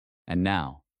And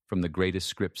now, from the greatest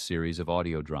script series of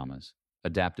audio dramas,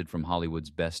 adapted from Hollywood's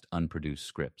best unproduced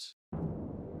scripts.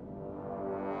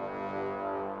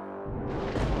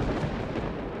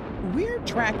 We're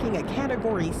tracking a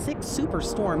Category 6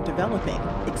 superstorm developing.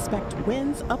 Expect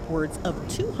winds upwards of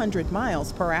 200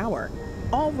 miles per hour.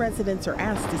 All residents are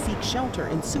asked to seek shelter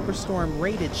in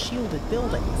superstorm-rated shielded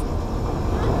buildings.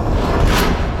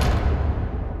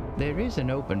 There is an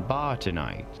open bar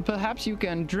tonight. Perhaps you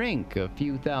can drink a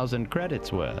few thousand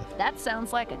credits worth. That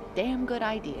sounds like a damn good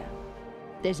idea.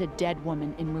 There's a dead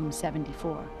woman in room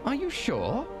 74. Are you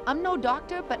sure? I'm no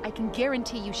doctor, but I can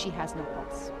guarantee you she has no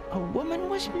pulse. A woman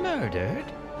was murdered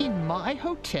in my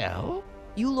hotel?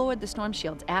 You lowered the storm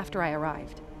shields after I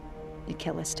arrived. The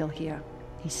killer's still here.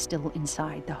 He's still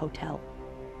inside the hotel.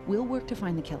 We'll work to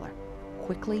find the killer,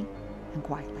 quickly and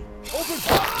quietly.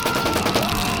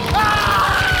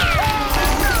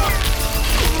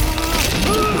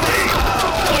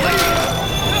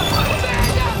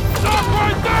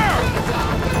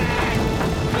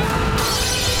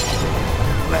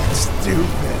 Let's do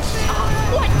this.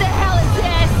 What the hell is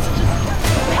this?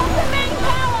 Help the main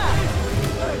power!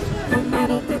 The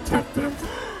metal detective.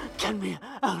 Get me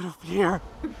out of here.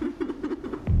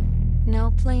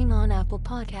 Now playing on Apple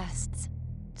Podcasts,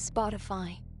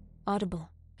 Spotify,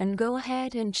 Audible, and go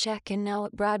ahead and check in now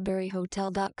at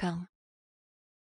bradburyhotel.com.